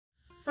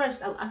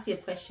first I'll ask you a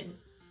question.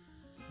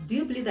 Do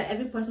you believe that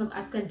every person of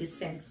African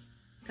descent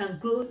can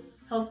grow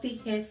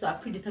healthy hair to a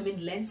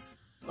predetermined length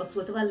or to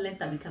whatever length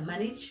that we can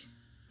manage?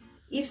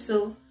 If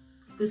so,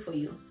 good for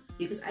you,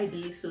 because I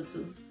believe so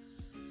too.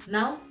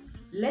 Now,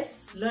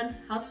 let's learn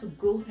how to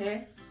grow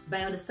hair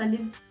by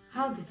understanding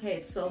how the hair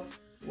itself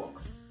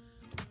works.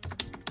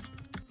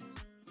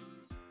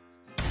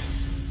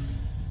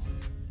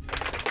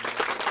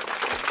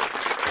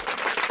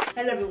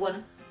 Hello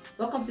everyone,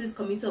 welcome to this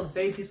community of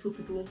very beautiful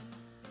people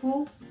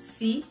who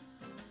see,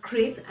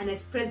 create and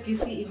express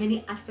beauty in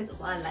many aspects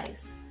of our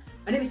lives.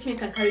 My name is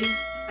Kankari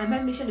and my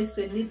mission is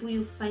to enable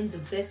you find the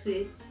best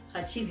way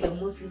to achieve your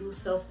most beautiful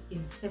self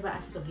in several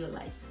aspects of your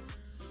life.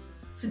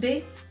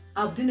 Today,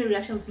 I'll be doing a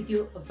reaction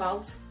video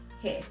about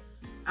hair.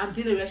 I'm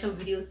doing a reaction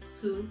video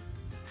to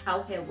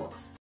how hair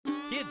works.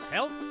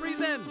 KidsHealth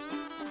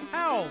Presents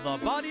How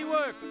the Body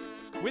Works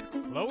with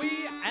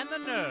Chloe and the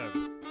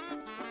Nerve.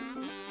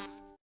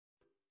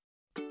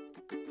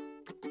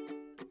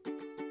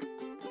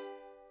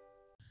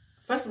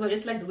 First of all, I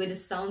just like the way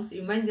this sounds.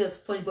 It reminds me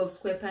of SpongeBob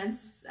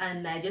SquarePants,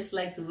 and I just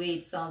like the way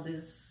it sounds.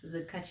 It's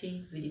a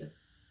catchy video.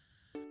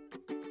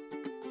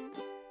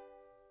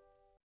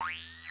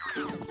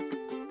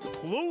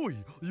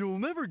 Chloe, you'll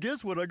never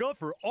guess what I got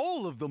for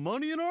all of the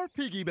money in our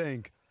piggy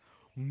bank.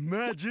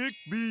 Magic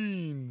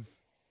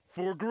beans.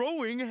 For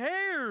growing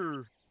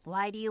hair.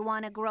 Why do you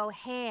want to grow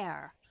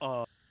hair?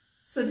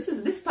 So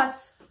this part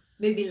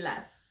made me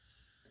laugh.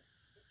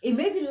 It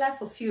made me laugh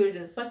for a few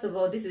reasons. First of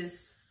all, this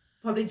is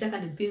probably Jack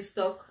and the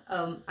Beanstalk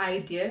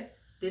idea.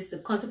 The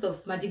concept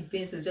of magic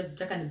beans is just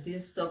Jack and the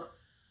Beanstalk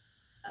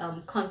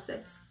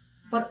concept.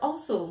 But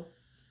also,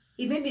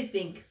 it made me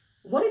think,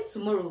 what if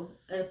tomorrow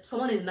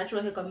someone in the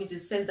natural hair community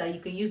says that you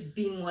can use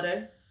bean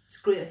water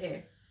to grow your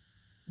hair?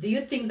 Do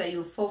you think that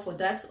you'll fall for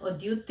that, or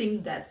do you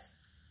think that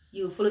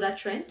you'll follow that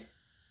trend?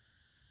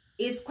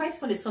 It's quite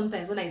funny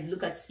sometimes when I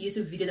look at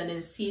YouTube videos and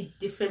then see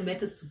different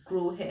methods to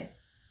grow hair.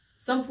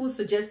 Some people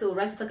suggest, oh,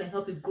 rice water can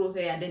help you grow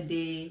hair, and then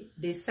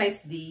they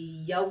cite the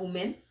Yahoo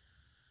men.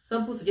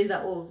 Some people suggest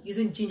that, oh,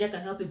 using ginger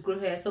can help you grow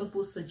hair. Some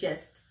people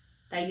suggest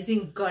that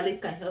using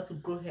garlic can help you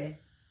grow hair.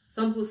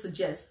 Some people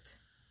suggest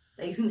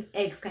that using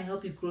eggs can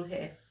help you grow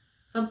hair.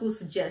 Some people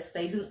suggest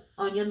that using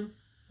onion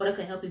water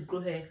can help you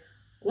grow hair.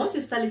 Once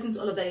you start listening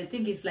to all of that, you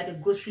think it's like a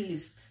grocery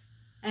list.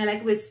 And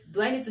like, wait,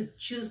 do I need to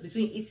choose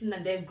between eating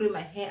and then growing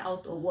my hair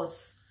out or what?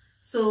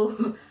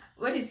 So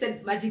when he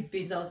said magic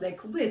beans, I was like,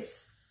 wait,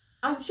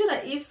 I'm sure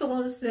that if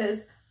someone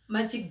says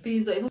magic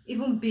beans or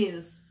even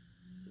beans,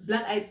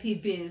 black eyed pea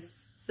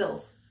beans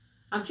self,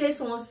 I'm sure if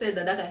someone said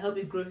that can help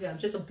you grow hair, I'm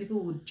sure some people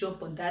would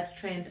jump on that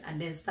trend and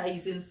then start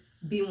using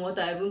bean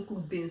water, even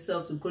cooked beans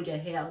self to grow their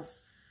hair out.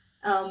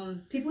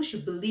 People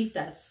should believe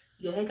that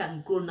your hair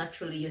can grow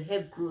naturally. Your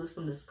hair grows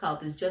from the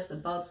scalp. It's just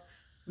about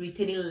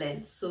retaining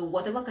length. So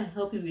whatever can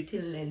help you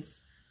retain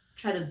length,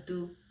 try to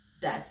do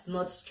that.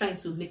 Not trying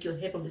to make your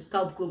hair from the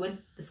scalp grow when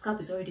the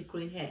scalp is already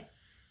growing hair.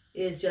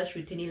 It's just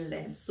retaining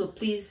length. So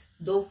please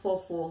don't fall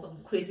for some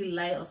crazy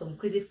lie or some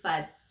crazy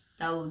fad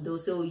that they'll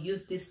say, oh,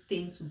 use this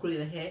thing to grow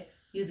your hair,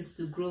 use this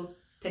to grow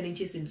 10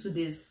 inches in 2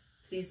 days.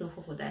 Please don't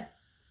fall for that.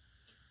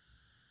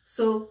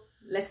 So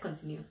let's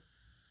continue.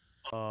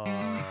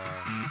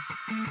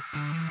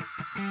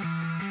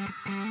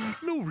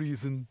 No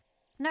reason.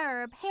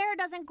 Nerb, hair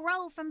doesn't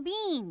grow from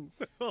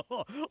beans.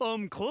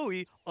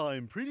 Chloe,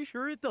 I'm pretty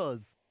sure it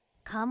does.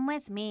 Come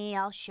with me,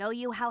 I'll show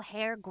you how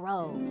hair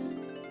grows.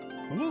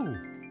 Whoa,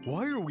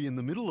 why are we in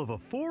the middle of a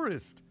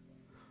forest?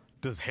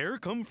 Does hair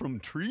come from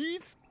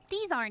trees?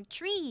 These aren't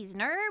trees,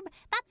 Nerb.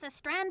 That's a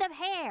strand of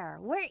hair.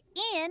 We're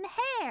in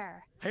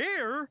hair.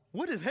 Hair?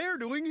 What is hair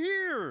doing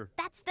here?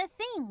 That's the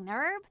thing,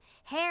 Nerb.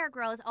 Hair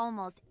grows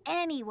almost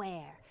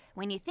anywhere.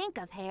 When you think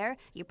of hair,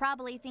 you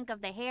probably think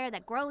of the hair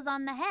that grows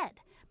on the head.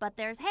 But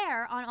there's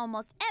hair on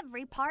almost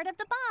every part of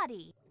the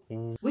body.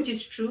 Which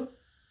is true.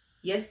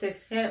 Yes,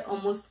 there's hair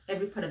almost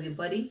every part of your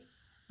body.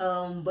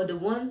 But the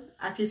one,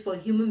 at least for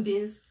human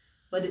beings,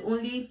 but the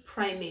only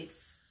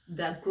primates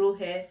that grow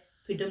hair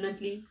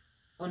predominantly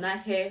on our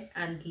hair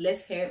and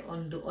less hair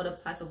on the other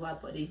parts of our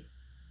body.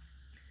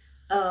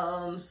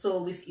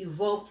 So we've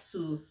evolved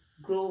to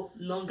grow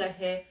longer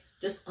hair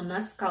just on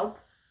our scalp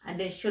and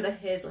then shorter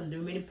hairs on the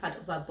remaining part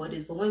of our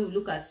bodies. But when we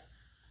look at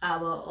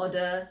our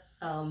other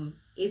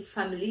ape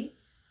family,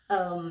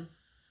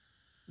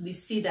 we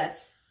see that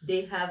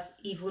they have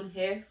even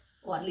hair,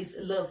 or at least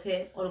a lot of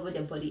hair all over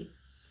their body.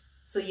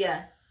 So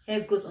yeah,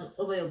 hair grows all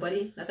over your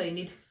body. That's why you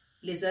need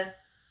laser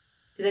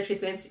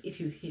treatments if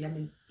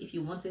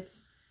you want it.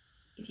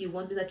 If you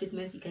want laser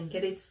treatment, you can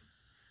get it.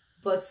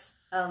 But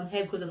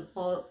hair grows on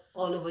all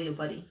over your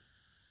body.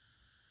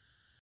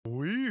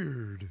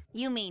 Weird.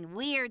 You mean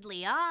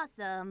weirdly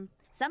awesome.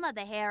 Some of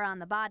the hair on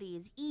the body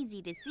is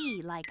easy to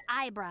see, like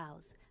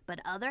eyebrows. But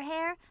other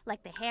hair,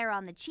 like the hair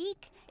on the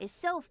cheek, is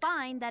so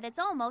fine that it's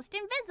almost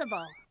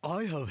invisible.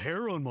 I have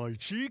hair on my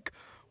cheek?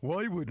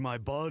 Why would my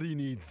body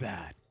need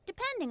that?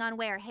 Depending on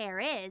where hair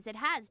is, it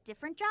has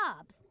different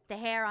jobs. The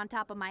hair on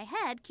top of my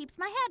head keeps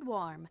my head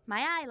warm.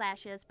 My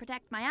eyelashes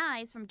protect my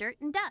eyes from dirt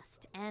and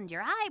dust. And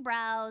your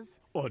eyebrows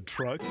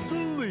attract the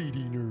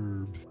lady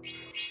nerves.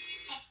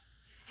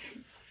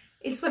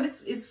 It's funny.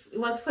 It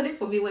was funny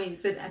for me when he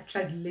said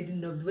attract lady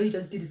nerves. When he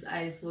just did his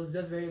eyes, it was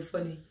just very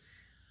funny.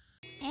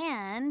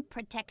 and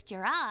protect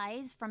your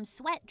eyes from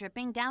sweat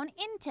dripping down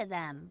into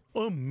them.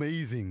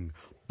 Amazing.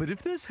 But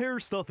if this hair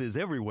stuff is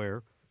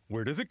everywhere,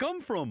 where does it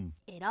come from?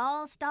 It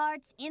all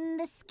starts in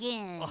the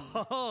skin.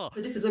 So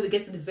this is where we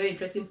get to the very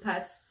interesting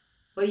parts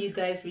where you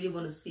guys really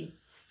want to see.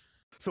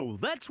 So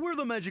that's where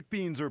the magic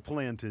beans are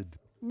planted.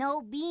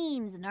 No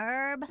beans,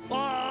 Nerb.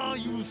 Ah,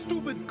 you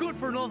stupid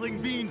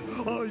good-for-nothing beans!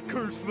 I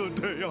curse the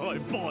day I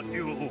bought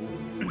you!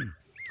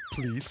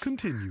 Please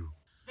continue.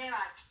 There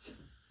are.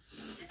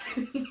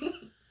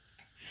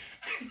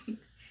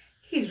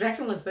 His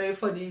reaction was very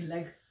funny,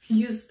 like,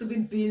 you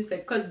stupid beans, I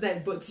cut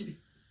that bought you.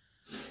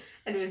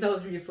 Anyways, that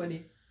was really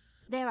funny.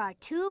 There are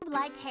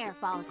tube-like hair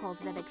follicles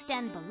that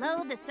extend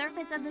below the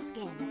surface of the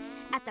skin.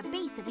 At the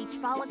base of each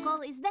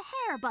follicle is the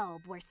hair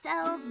bulb, where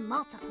cells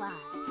multiply.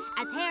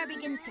 As hair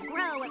begins to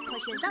grow, it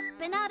pushes up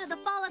and out of the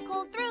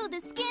follicle through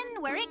the skin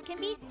where it can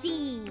be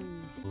seen.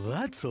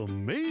 That's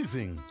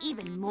amazing.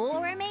 Even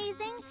more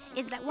amazing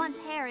is that once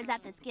hair is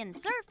at the skin's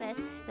surface,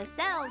 the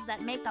cells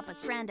that make up a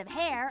strand of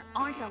hair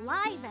aren't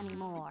alive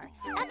anymore.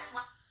 That's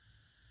what...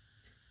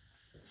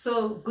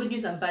 So, good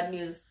news and bad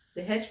news.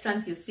 The hair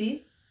strands you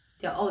see,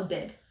 they're all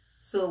dead.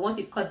 So once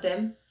you cut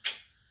them,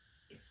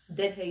 it's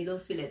dead hair, you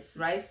don't feel it,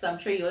 right? So I'm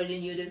sure you already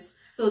knew this.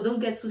 So don't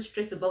get too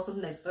stressed about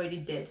something that's already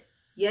dead.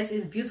 Yes,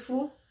 it's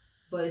beautiful,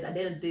 but it's, at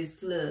the end of the day, it's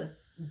still a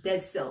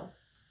dead cell.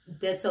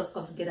 Dead cells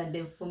come together and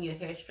then form your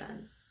hair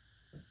strands.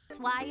 That's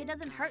why it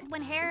doesn't hurt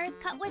when hair is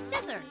cut with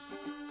scissors.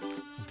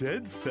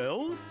 Dead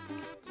cells?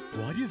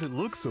 Why does it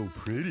look so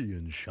pretty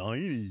and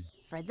shiny?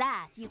 For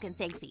that, you can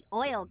thank the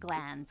oil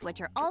glands,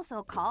 which are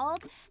also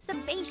called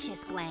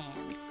sebaceous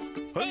glands.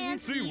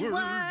 Fancy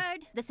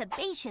word! The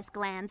sebaceous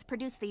glands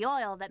produce the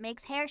oil that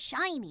makes hair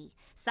shiny.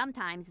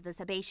 Sometimes the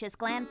sebaceous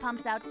gland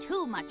pumps out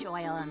too much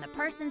oil and the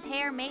person's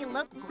hair may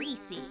look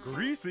greasy.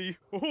 Greasy?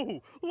 Oh,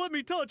 let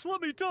me touch,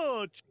 let me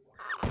touch!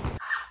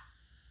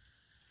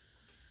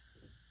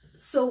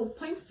 So,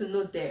 points to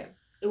note there.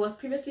 It was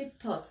previously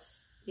taught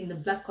in the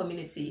black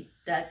community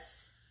that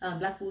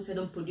black people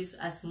don't produce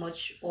as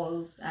much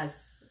oils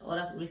as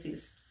other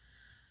races.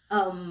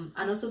 And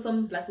also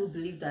some black people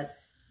believe that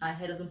our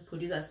hair doesn't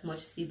produce as much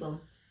sebum.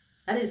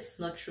 That is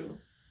not true.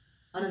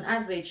 On an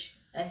average,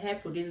 a hair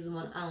produces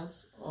 1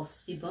 ounce of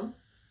sebum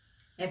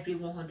every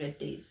 100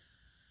 days.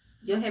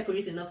 Your hair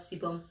produces enough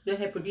sebum, your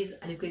hair produces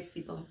adequate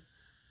sebum.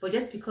 But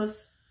just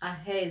because our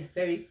hair is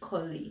very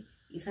curly,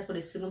 it's hard for the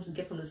sebum to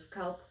get from the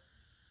scalp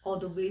all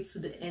the way to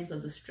the ends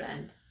of the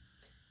strand.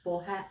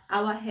 But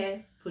our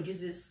hair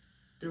produces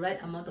the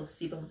right amount of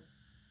sebum.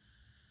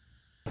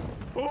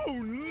 Oh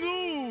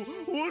no!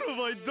 What have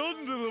I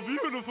done to the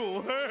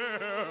beautiful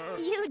hair?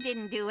 You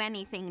didn't do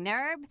anything,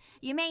 Nerb.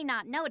 You may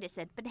not notice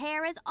it, but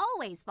hair is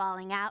always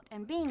falling out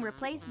and being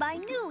replaced by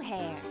new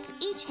hair.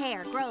 Each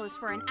hair grows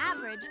for an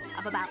average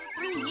of about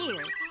 3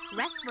 years,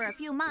 rests for a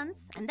few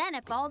months, and then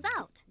it falls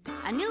out.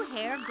 A new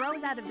hair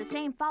grows out of the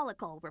same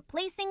follicle,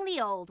 replacing the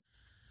old.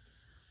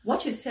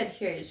 What you said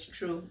here is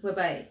true,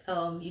 whereby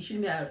you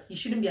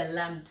shouldn't be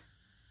alarmed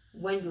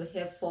when your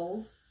hair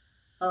falls.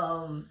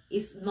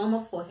 It's normal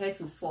for hair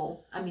to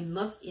fall. I mean,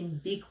 not in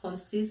big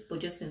quantities, but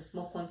just in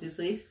small quantities.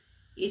 So if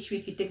each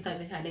week you take time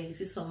your hair and you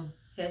see some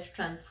hair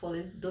strands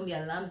falling, don't be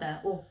alarmed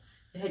that, oh,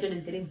 your hair joint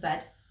is getting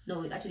bad.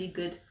 No, it's actually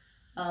good.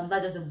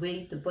 That's just the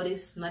way the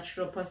body's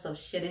natural process of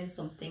shedding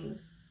some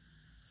things.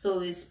 So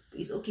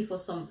it's okay for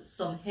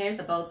some hairs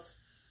about,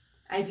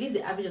 I believe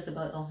the average is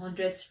about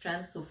 100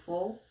 strands to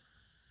fall.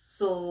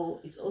 So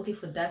it's okay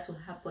for that to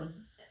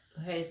happen.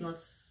 Hair is not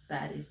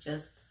bad, it's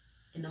just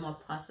a normal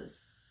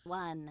process.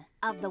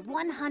 Of the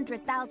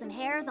 100,000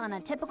 hairs on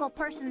a typical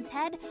person's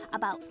head,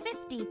 about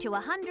 50 to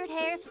 100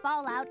 hairs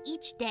fall out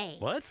each day.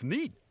 Well, that's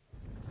neat.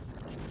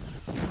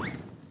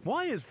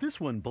 Why is this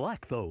one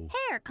black, though?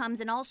 Hair comes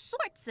in all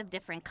sorts of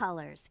different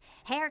colors.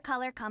 Hair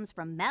color comes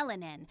from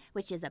melanin,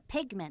 which is a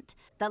pigment.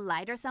 The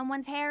lighter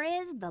someone's hair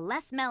is, the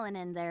less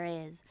melanin there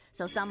is.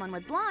 So someone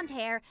with blonde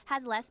hair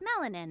has less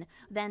melanin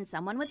than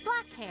someone with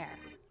black hair.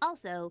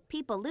 Also,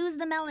 people lose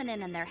the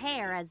melanin in their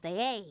hair as they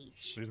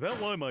age. Is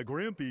that why my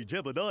Grampy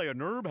Jebediah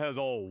Nerb has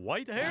all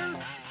white hair?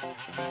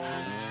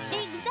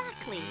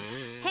 Exactly.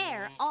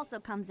 Hair also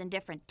comes in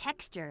different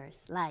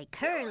textures, like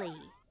curly,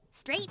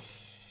 straight,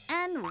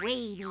 and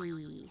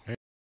wavy.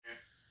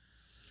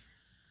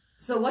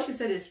 So what she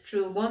said is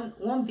true.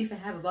 One beef I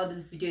have about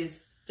this video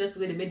is just the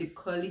way they made the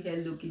curly hair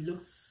look. It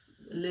looks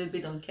a little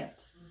bit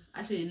unkept.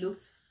 Actually, it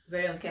looked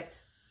very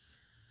unkept.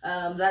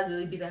 That's the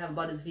only beef I have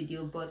about this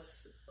video. But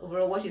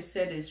overall, what she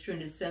said is true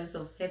in the sense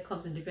of hair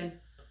comes in different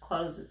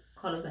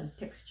colors and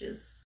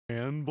textures.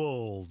 And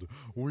bald,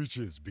 which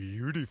is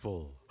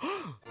beautiful.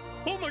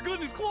 Oh my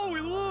goodness,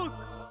 Chloe, look!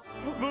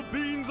 The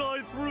beans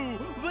I threw,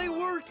 they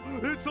worked!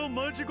 It's a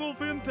magical,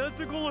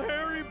 fantastical,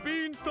 hairy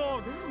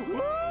beanstalk!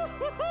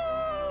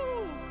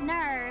 Woo-hoo-hoo!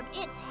 Nerb,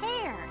 it's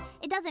hair.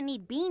 It doesn't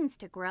need beans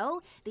to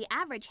grow. The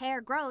average hair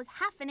grows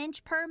half an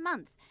inch per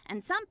month.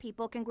 And some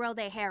people can grow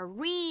their hair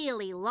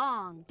really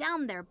long,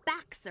 down their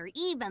backs or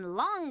even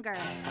longer.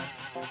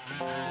 Oh,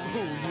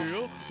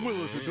 yeah?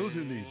 Well, if it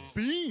doesn't need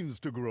beans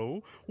to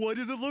grow, why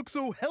does it look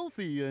so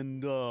healthy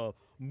and,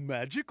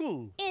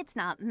 magical? It's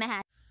not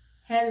magic.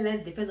 Hair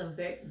length depends on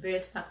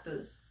various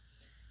factors.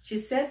 She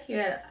said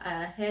here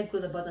hair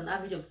grows about an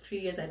average of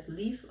 3 years, I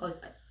believe. Or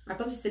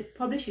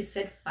she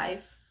said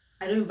 5.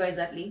 I don't remember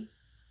exactly.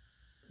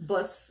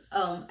 But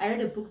I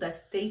read a book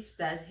that states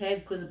that hair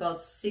grows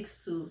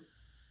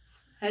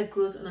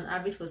on an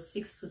average for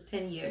 6 to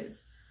 10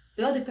 years.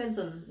 So it all depends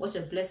on what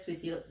you're blessed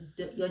with.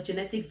 Your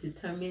genetic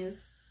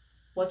determines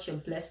what you're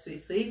blessed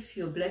with. So if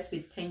you're blessed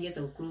with 10 years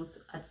of growth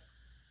at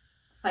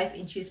 5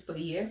 inches per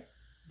year,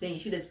 then you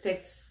should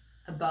expect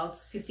about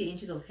 50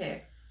 inches of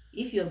hair.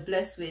 If you're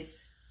blessed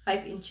with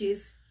 5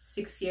 inches,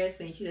 6 years,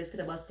 then you should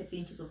expect about 30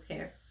 inches of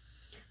hair.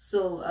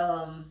 So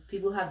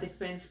people have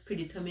different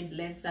predetermined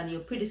lengths, and your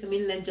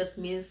predetermined length just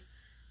means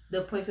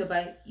the point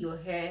whereby your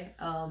hair,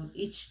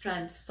 each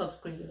strand stops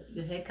growing.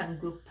 Your hair can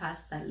grow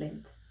past that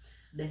length.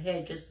 The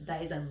hair just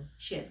dies and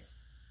sheds.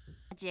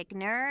 Magic,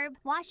 Nerb.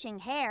 Washing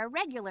hair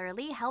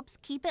regularly helps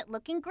keep it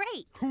looking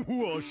great.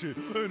 Wash it,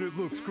 and it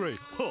looks great.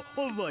 Huh,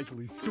 a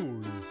likely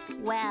story.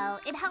 Well,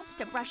 it helps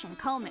to brush and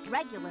comb it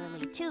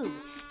regularly, too,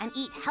 and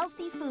eat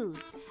healthy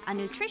foods. A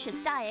nutritious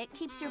diet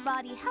keeps your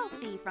body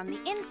healthy from the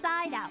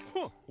inside out.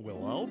 Huh,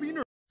 well, I'll be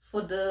nervous.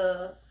 For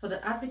the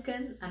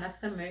African and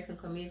African American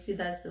community,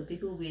 that's the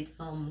people with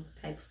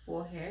type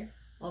 4 hair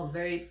or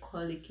very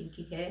curly,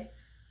 kinky hair,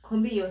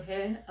 combing your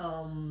hair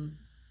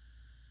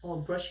or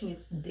brushing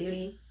it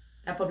daily,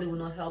 that probably will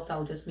not help. That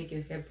will just make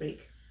your hair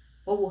break.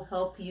 What will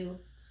help you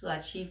to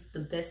achieve the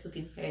best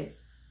looking hair is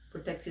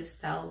protective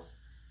styles.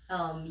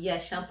 Yeah,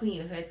 shampooing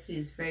your hair too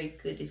is very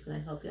good. It's going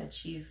to help you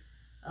achieve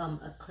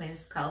a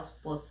cleansed scalp,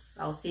 but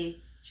I'll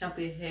say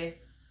shampoo your hair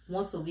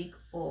once a week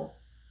or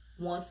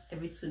once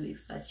every 2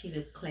 weeks to achieve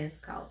a cleansed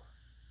scalp.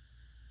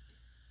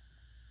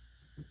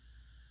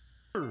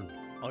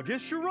 I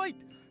guess you're right.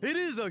 It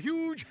is a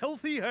huge,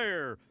 healthy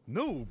hair.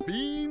 No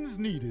beans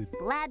needed.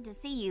 Glad to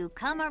see you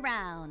come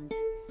around.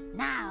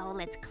 Now,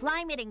 let's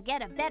climb it and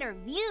get a better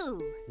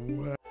view.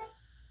 Wow.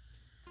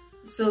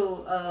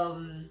 So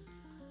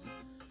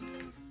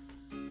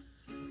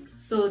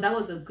that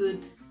was a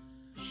good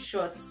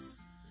short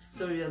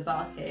story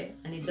about hair,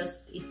 and it tells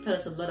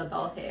us a lot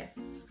about hair.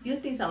 Few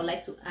things I would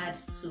like to add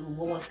to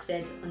what was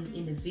said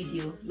in the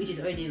video, which is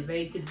already a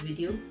very good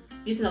video.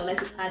 Few things I would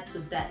like to add to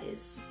that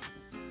is,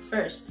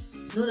 first,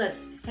 know that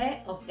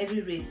hair of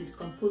every race is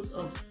composed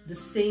of the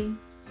same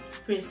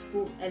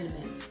principal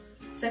elements.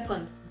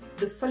 Second,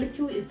 the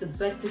follicle is the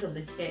birthplace of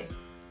the hair,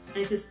 and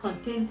it is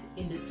contained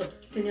in the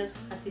subcutaneous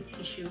fatty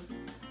tissue.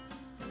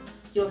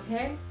 Your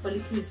hair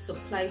follicle is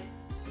supplied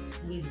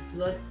with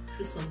blood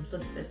through some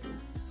blood vessels.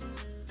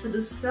 So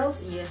the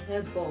cells in your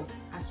hair bulb,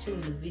 as shown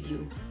in the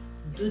video,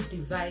 do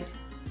divide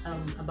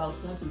about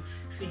 1 to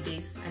 3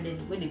 days, and then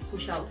when they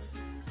push out,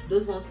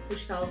 those ones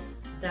pushed out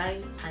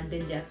die, and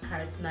then they are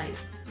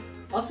keratinized.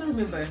 Also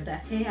remember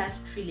that hair has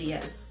 3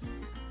 layers.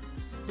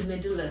 The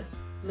medulla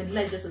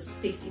is just a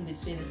space in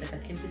between. It's like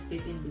an empty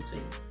space in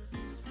between.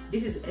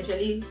 This is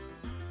actually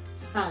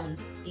found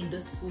in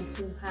those people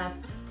who have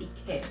thick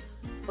hair.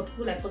 For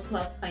people like us who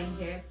have fine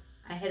hair,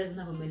 our hair doesn't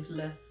have a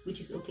medulla, which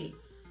is okay.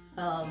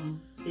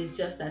 It's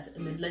just that a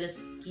medulla just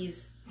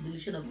gives the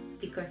illusion of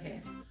thicker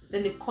hair.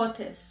 Then the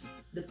cortex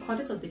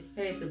of the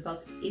hair is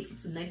about 80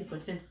 to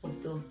 90%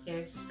 of the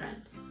hair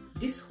strand.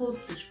 This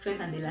holds the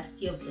strength and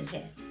elasticity of the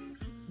hair.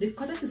 The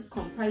cortex is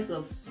comprised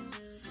of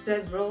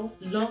several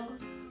long,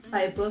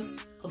 fibrous,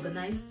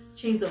 organized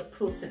chains of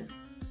protein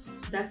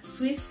that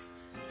twist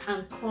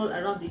and curl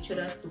around each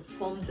other to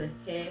form the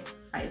hair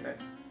fiber.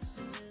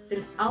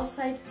 Then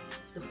outside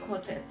the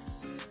cortex,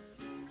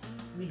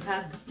 we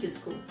have the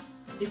cuticle.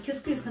 The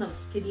cuticle is kind of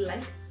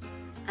skin-like,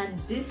 and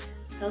this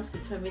helps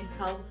determine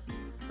how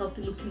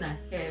healthy looking our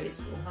hair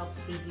is or how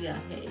frizzy our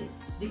hair is.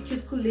 The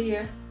cuticle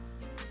layer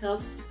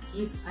helps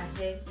give our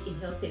hair a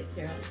healthy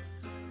appearance,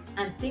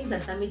 and things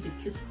that damage the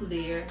cuticle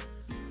layer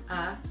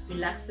are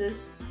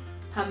relaxers,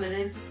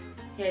 permanents,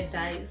 hair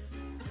dyes,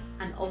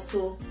 and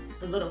also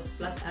a lot of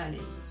flat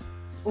ironing.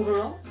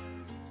 Overall,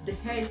 the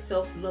hair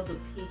itself loves a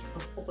pH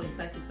of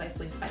 4.5 to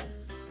 5.5.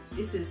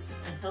 This is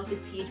a healthy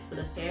pH for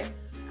the hair,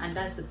 and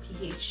that's the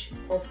pH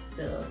of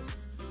the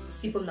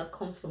sebum that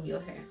comes from your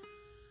hair.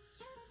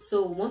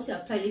 So once you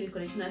apply leave-in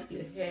conditioners to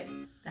your hair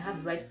that have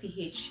the right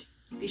pH,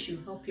 this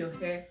should help your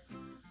hair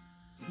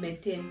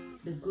maintain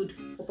the good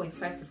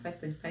 4.5 to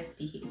 5.5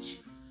 pH.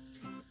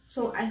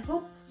 So I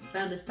hope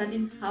by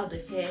understanding how the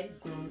hair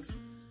grows,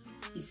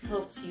 it's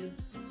helped you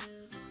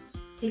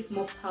take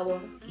more power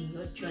in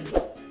your journey.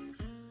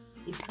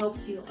 It's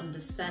helped you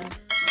understand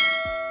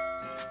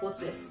what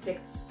to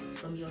expect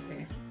from your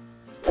hair.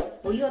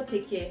 For you all,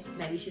 take care,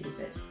 and I wish you the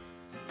best.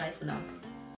 Bye for now.